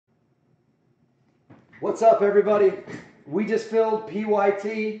What's up, everybody? We just filled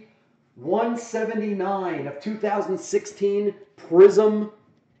PYT 179 of 2016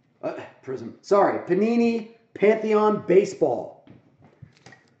 Panini Pantheon Baseball.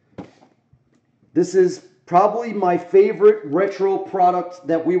 This is probably my favorite retro product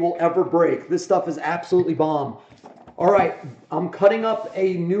that we will ever break. This stuff is absolutely bomb. All right, I'm cutting up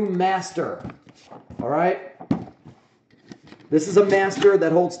a new master. All right. This is a master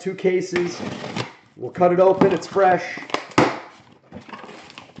that holds 2 cases. We'll cut it open, it's fresh.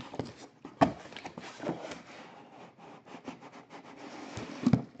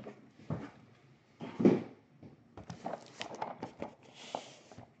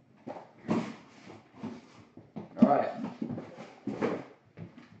 All right.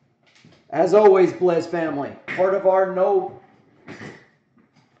 As always, Blez family, part of our no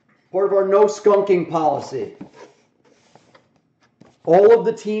skunking policy. All of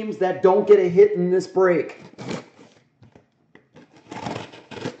the teams that don't get a hit in this break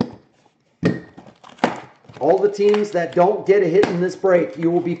you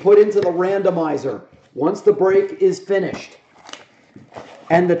will be put into the randomizer once the break is finished.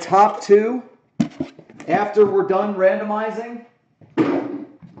 And the top 2, after we're done randomizing,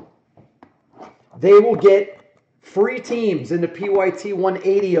 they will get free teams in the PYT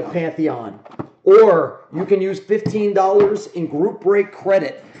 180 of Pantheon. Or you can use $15 in group break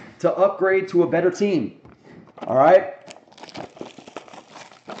credit to upgrade to a better team. All right?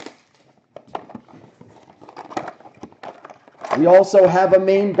 We also have a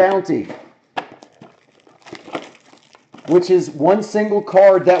main bounty, which is one single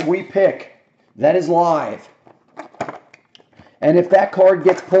card that we pick that is live. And if that card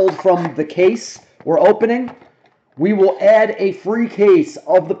gets pulled from the case we're opening, we will add a free case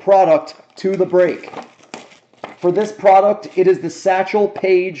of the product to the break. For this product, it is the Satchel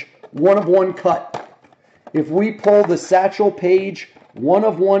Paige 1-of-1 cut. If we pull the Satchel Paige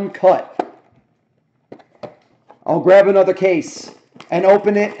 1-of-1 cut, I'll grab another case and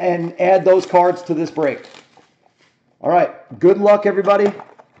open it and add those cards to this break. All right, good luck, everybody.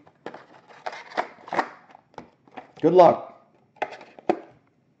 Good luck.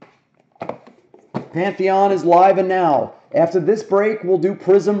 Pantheon is live and now. After this break, we'll do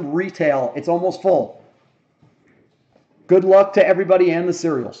Prism Retail. It's almost full. Good luck to everybody and the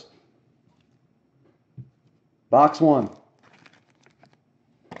cereals. Box 1.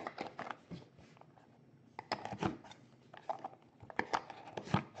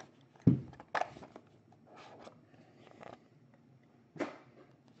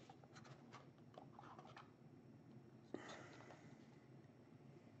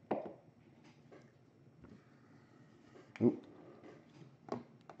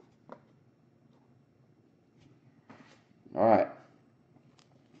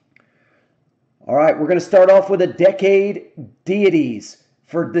 All right, we're going to start off with a Decade Deities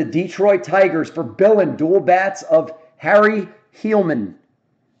for the Detroit Tigers for Billin, dual bats of Harry Heilman.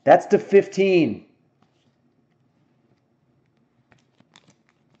 That's to 15.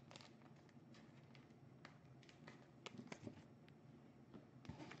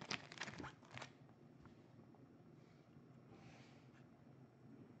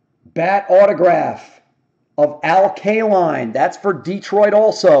 Bat autograph of Al Kaline. That's for Detroit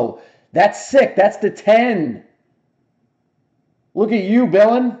also. That's sick. That's the 10. Look at you,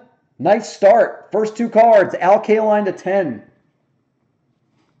 Billin. Nice start. First 2 cards. Al Kaline to 10.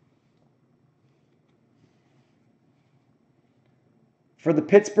 For the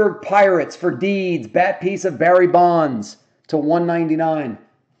Pittsburgh Pirates, for Deeds, bat piece of Barry Bonds to 199.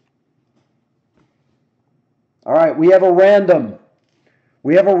 All right, we have a random.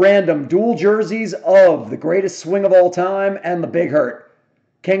 Dual jerseys of the greatest swing of all time and the Big Hurt.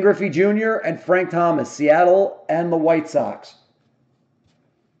 Ken Griffey Jr. and Frank Thomas, Seattle and the White Sox.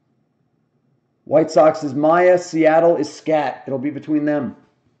 White Sox is Maya, Seattle is Scat. It'll be between them.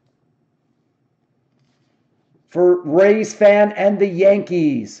 For Rays fan and the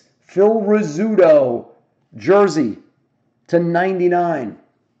Yankees, Phil Rizzuto, jersey to 99.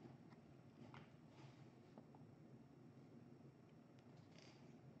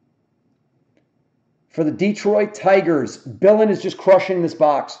 For the Detroit Tigers, Billin is just crushing this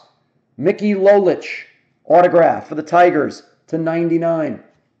box. Mickey Lolich, autograph for the Tigers to 99.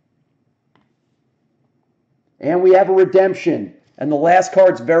 And we have a redemption. And the last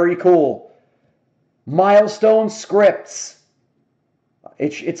card's very cool. Milestone Scripts.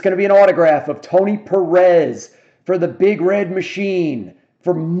 It's going to be an autograph of Tony Perez for the Big Red Machine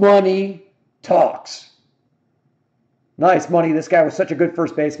for Money Talks. Nice money. This guy was such a good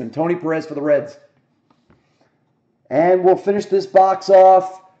first baseman. Tony Perez for the Reds. And we'll finish this box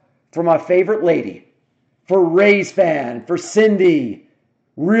off for my favorite lady. For Rays fan, for Cindy,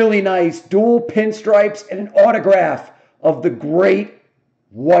 really nice dual pinstripes and an autograph of the great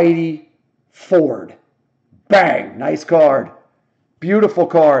Whitey Ford. Bang! Nice card. Beautiful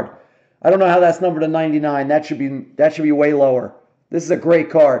card. I don't know how that's numbered to 99. That should be way lower. This is a great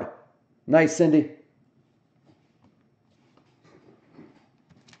card. Nice, Cindy.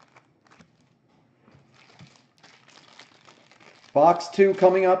 Box 2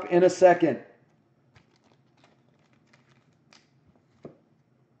 coming up in a second.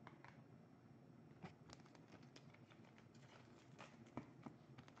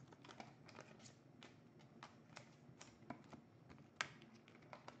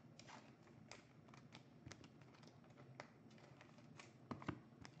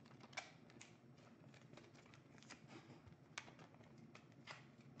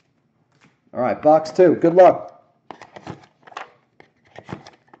 All right, box 2. Good luck.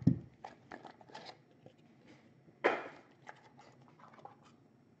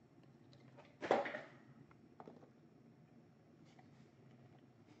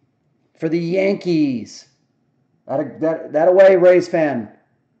 For the Yankees. That away, Rays fan.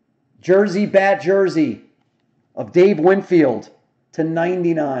 Jersey bat jersey of Dave Winfield to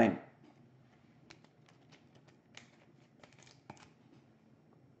 99.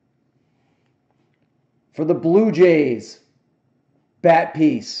 For the Blue Jays, bat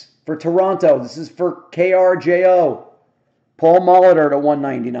piece. For Toronto, this is for KRJO. Paul Molitor to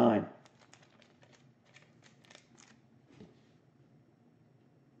 199.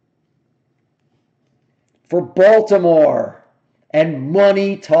 For Baltimore and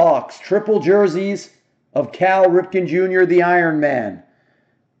Money Talks, triple jerseys of Cal Ripken Jr., the Iron Man.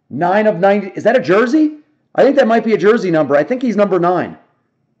 9 of 90. Is that a jersey? I think that might be a jersey number. I think he's number 9.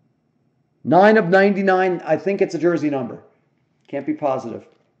 9 of 99. I think it's a jersey number. Can't be positive.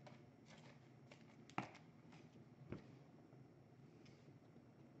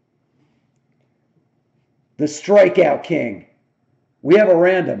 The Strikeout King. We have a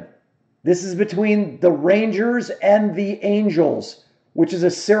random. This is between the Rangers and the Angels, which is a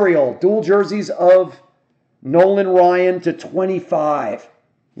serial. Dual jerseys of Nolan Ryan to 25.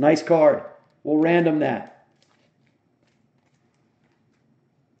 Nice card. We'll random that.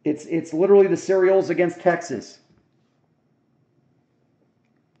 It's literally the serials against Texas.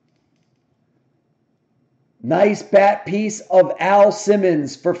 Nice bat piece of Al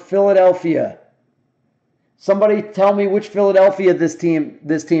Simmons for Philadelphia. Somebody tell me which Philadelphia this team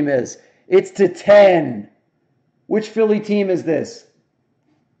is. It's to 10. Which Philly team is this?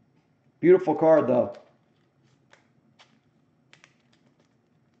 Beautiful card, though.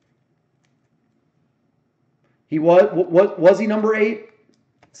 He was he number 8?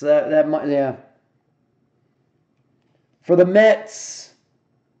 So that might, yeah. For the Mets,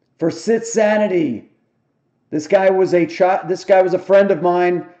 for Sit Sanity. This guy was a friend of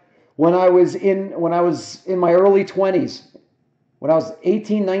mine when I was in my early 20s. When I was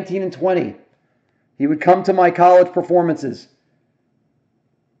 18, 19, and 20. He would come to my college performances.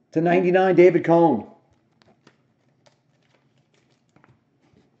 To 99, David Cohn.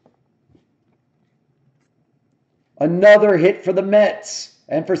 Another hit for the Mets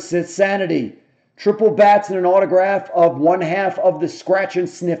and for Sanity. Triple bats and an autograph of one half of the Scratch and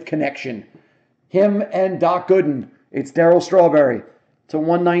Sniff connection. Him and Doc Gooden. It's Darryl Strawberry to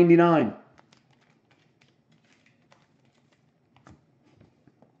 199.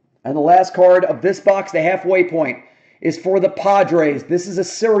 And the last card of this box, the halfway point, is for the Padres. This is a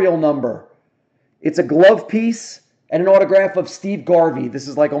serial number. It's a glove piece and an autograph of Steve Garvey. This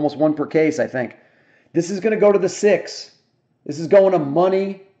is like almost one per case, I think. This is going to go to the 6. This is going to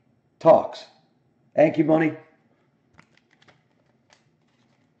Money Talks. Thank you, Money.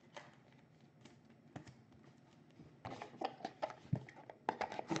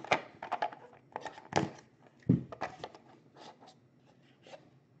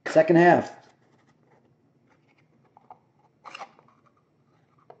 Second half.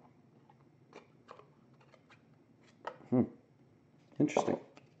 Interesting.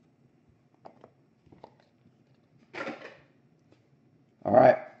 All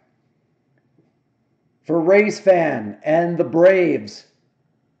right. For Rays fan and the Braves.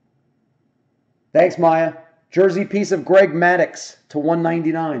 Thanks, Maya. Jersey piece of Greg Maddux to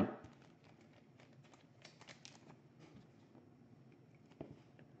 199.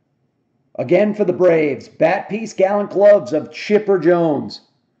 Again for the Braves, bat piece gallant gloves of Chipper Jones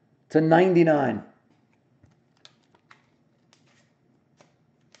to 99.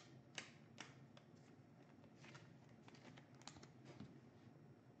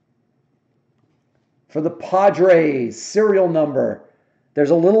 For the Padres, serial number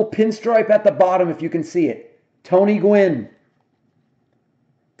There's a little pinstripe at the bottom if you can see it. Tony Gwynn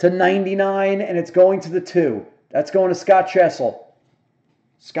to 99, and it's going to the 2. That's going to Scott Chessel.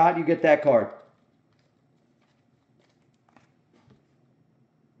 Scott, you get that card.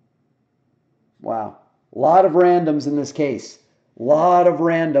 Wow. A lot of randoms in this case. A lot of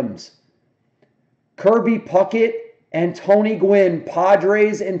randoms. Kirby Puckett and Tony Gwynn,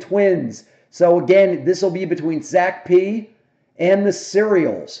 Padres and Twins. So again, this will be between Zach P. and the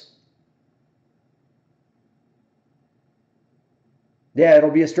Cereals. Yeah,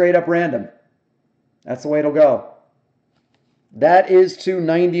 it'll be a straight up random. That's the way it'll go. That is to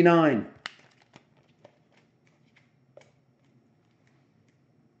 99.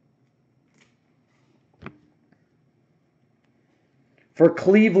 For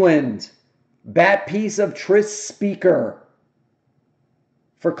Cleveland, bat piece of Tris Speaker.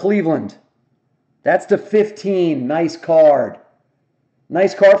 For Cleveland. That's to 15. Nice card.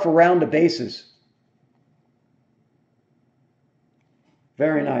 Nice card for round the bases.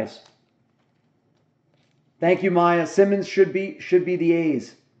 Very nice. Thank you, Maya. Simmons should be the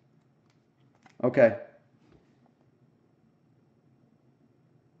A's. Okay.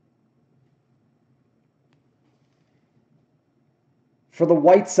 For the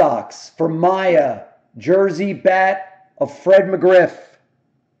White Sox, for Maya, jersey bat of Fred McGriff.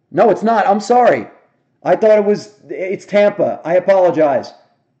 No, it's not. I'm sorry. I thought it's Tampa. I apologize.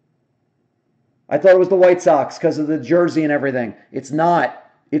 I thought it was the White Sox because of the jersey and everything. It's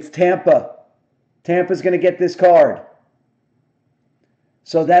not. It's Tampa. Tampa's going to get this card.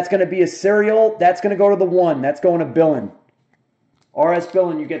 So that's going to be a serial. That's going to go to the 1. That's going to Billin. R.S.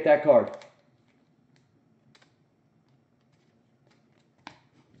 Billin, you get that card.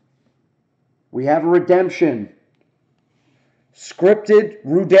 We have a redemption. Scripted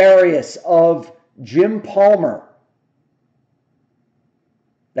Rudarius of Jim Palmer.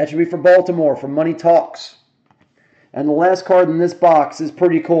 That should be for Baltimore, for Money Talks. And the last card in this box is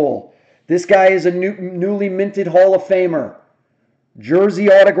pretty cool. This guy is a newly minted Hall of Famer. Jersey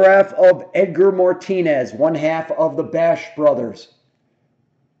autograph of Edgar Martinez, one half of the Bash brothers.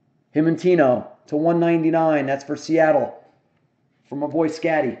 Him and Tino to 199. That's for Seattle. For my boy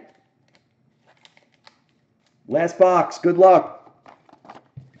Scatty. Last box. Good luck.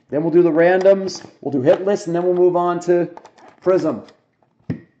 Then we'll do the randoms. We'll do hit list, and then we'll move on to Prism.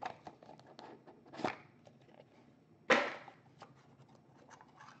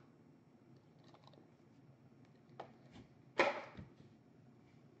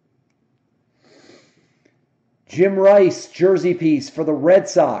 Jim Rice, jersey piece for the Red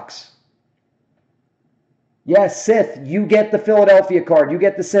Sox. Yes, Sith, you get the Philadelphia card. You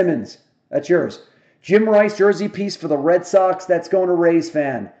get the Simmons. That's yours. Jim Rice, jersey piece for the Red Sox. That's going to Rays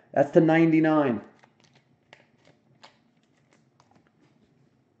fan. That's to 99.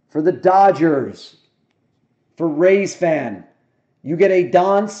 For the Dodgers, for Rays fan, you get a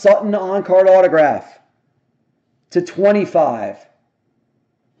Don Sutton on-card autograph to 25.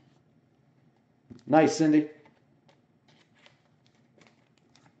 Nice, Cindy.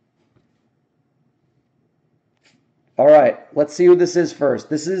 All right, let's see who this is first.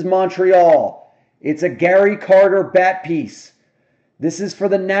 This is Montreal. It's a Gary Carter bat piece. This is for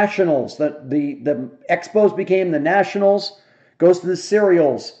the Nationals. The Expos became the Nationals. Goes to the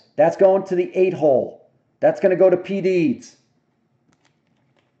Cereals. That's going to the 8-hole. That's going to go to P. Deeds.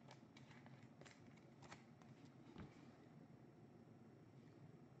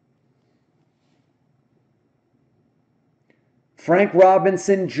 Frank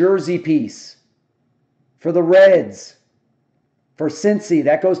Robinson jersey piece for the Reds. For Cincy,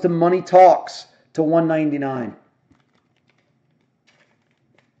 that goes to Money Talks to 199.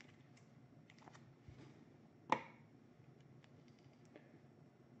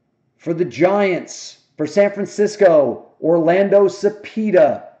 For the Giants, for San Francisco, Orlando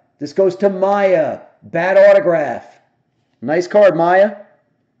Cepeda. This goes to Maya. Bat autograph. Nice card, Maya.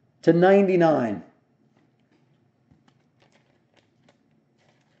 To 99.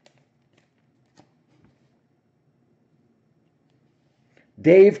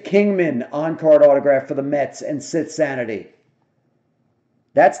 Dave Kingman on-card autograph for the Mets and Sith Sanity.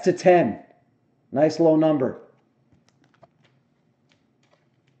 That's to 10. Nice low number.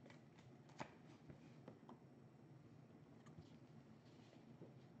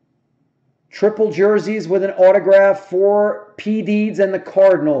 Triple jerseys with an autograph for P. Deeds and the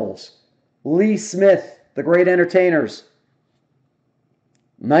Cardinals. Lee Smith, the Great Entertainers.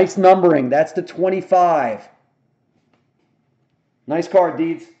 Nice numbering. That's to 25. Nice card,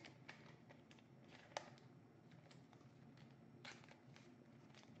 Deeds.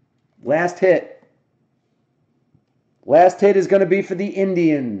 Last hit. Last hit is going to be for the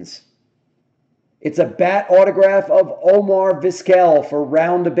Indians. It's a bat autograph of Omar Vizquel for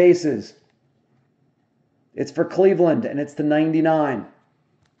round the bases. It's for Cleveland, and it's to 99.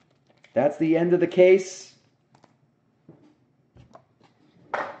 That's the end of the case.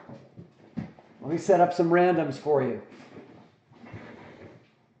 Let me set up some randoms for you.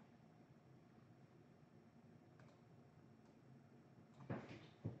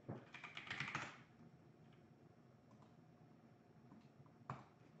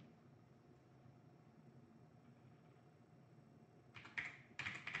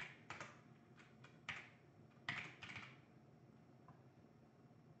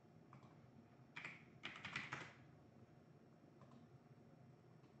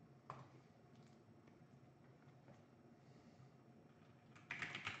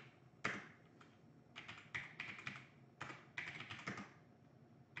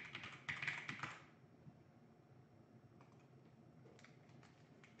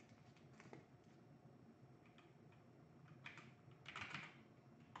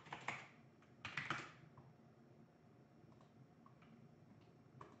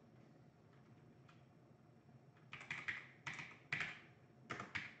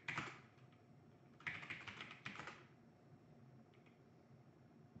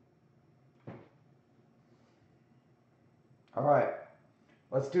 All right,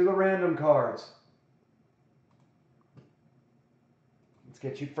 let's do the random cards. Let's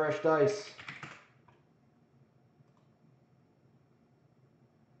get you fresh dice.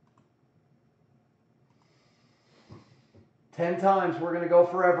 Ten times we're going to go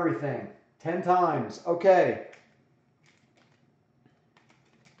for everything. 10 times. Okay.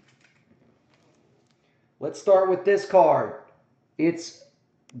 Let's start with this card. It's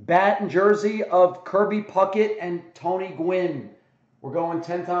bat and jersey of Kirby Puckett and Tony Gwynn. We're going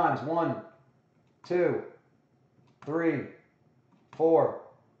 10 times. 1, 2, 3, 4,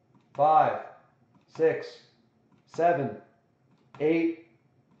 5, 6, 7, 8,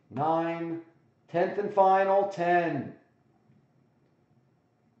 9, 10th and final, 10.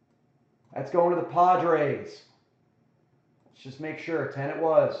 That's going to the Padres. Let's just make sure. 10 it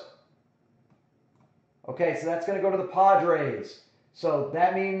was. Okay, so that's going to go to the Padres. So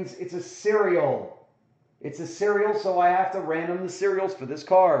that means it's a serial. It's a serial, so I have to random the serials for this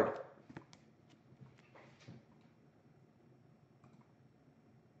card.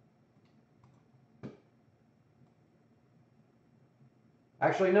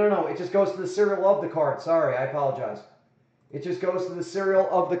 Actually, no. It just goes to the serial of the card. Sorry, I apologize. It just goes to the serial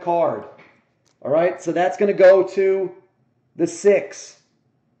of the card. All right, so that's going to go to the 6.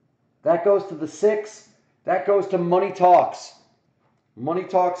 That goes to the 6. That goes to Money Talks. Money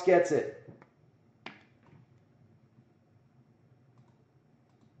Talks gets it.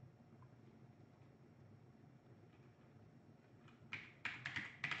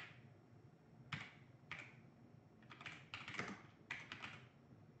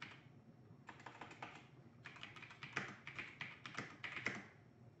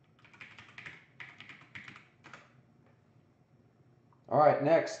 All right,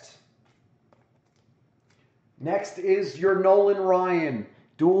 next. Next is your Nolan Ryan.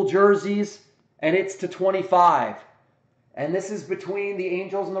 Dual jerseys, and it's to 25. And this is between the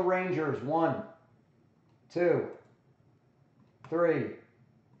Angels and the Rangers. 1, 2, 3,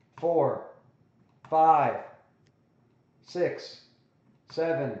 4, 5, 6,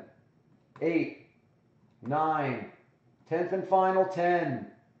 7, 8, 9, 10th and final, 10.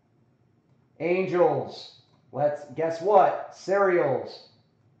 Angels. Let's guess what? Serials.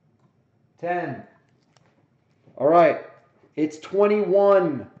 10. All right. It's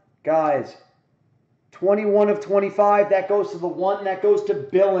 21, guys. 21 of 25. That goes to the 1. That goes to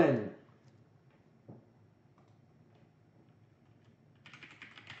Billin.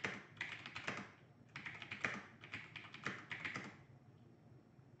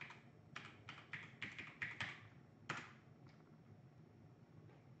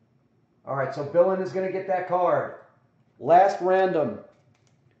 All right, so Billin is going to get that card. Last random.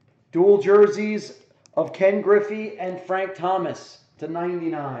 Dual jerseys of Ken Griffey and Frank Thomas to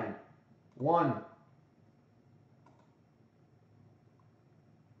 99. 1.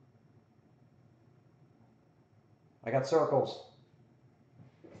 I got circles.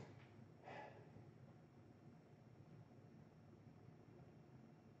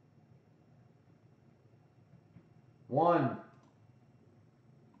 1,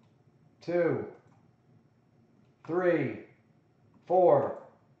 2, 3, 4,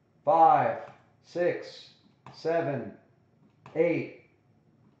 5, 6, 7, 8,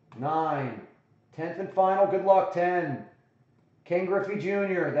 9, 10th and final. Good luck, 10. Ken Griffey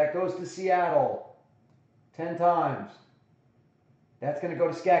Jr., that goes to Seattle. 10 times. That's going to go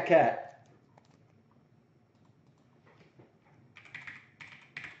to Scat Cat.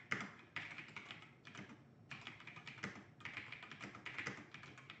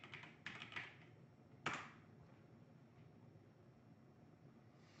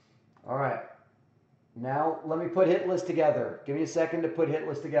 All right. Now let me put hit list together. Give me a second to put hit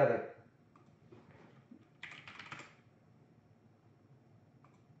list together.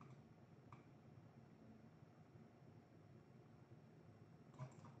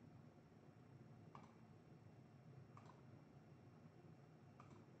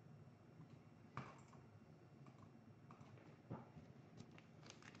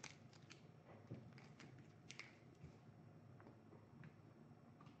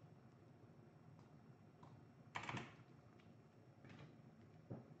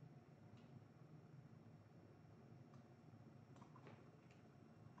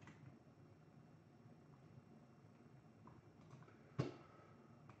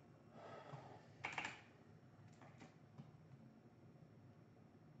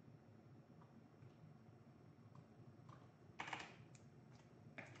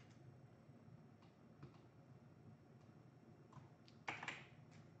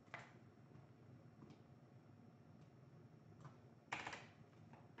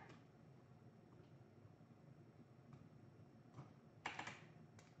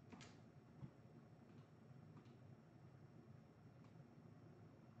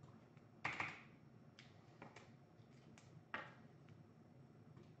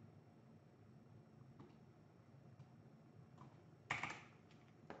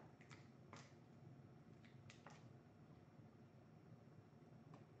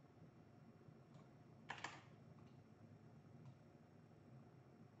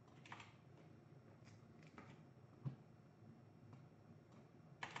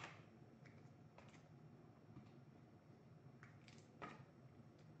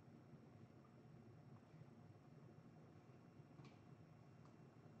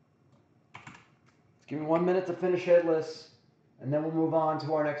 Give me 1 minute to finish hit list, and then we'll move on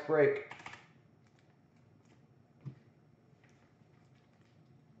to our next break.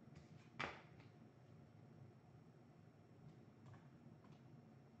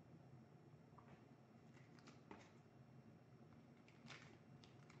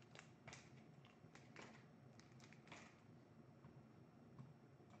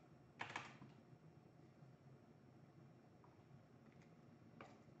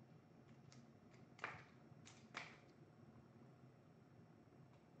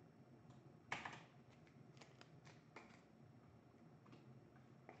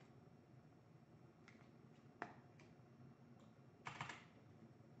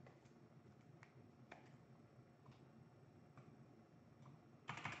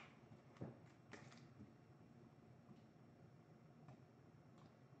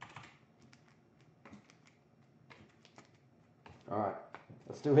 All right,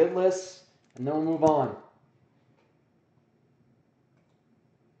 let's do hit lists, and then we'll move on.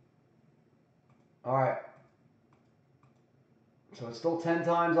 All right. So it's still 10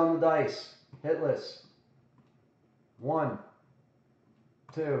 times on the dice. Hit list. 1,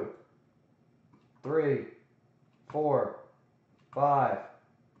 2, 3, 4, 5,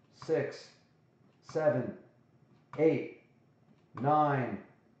 6, 7, 8, 9.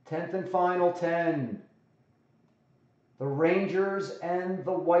 10th and final 10. The Rangers and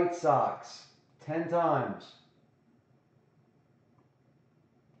the White Sox. 10 times.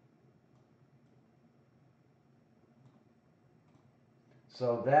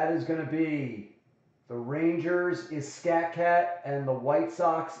 So that is going to be, the Rangers is Scat Cat and the White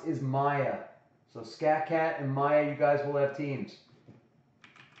Sox is Maya. So Scat Cat and Maya, you guys will have teams.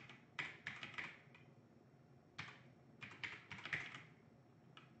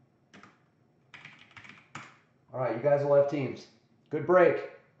 All right, you guys will have teams. Good break.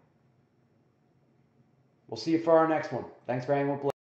 We'll see you for our next one. Thanks for hanging with Blake.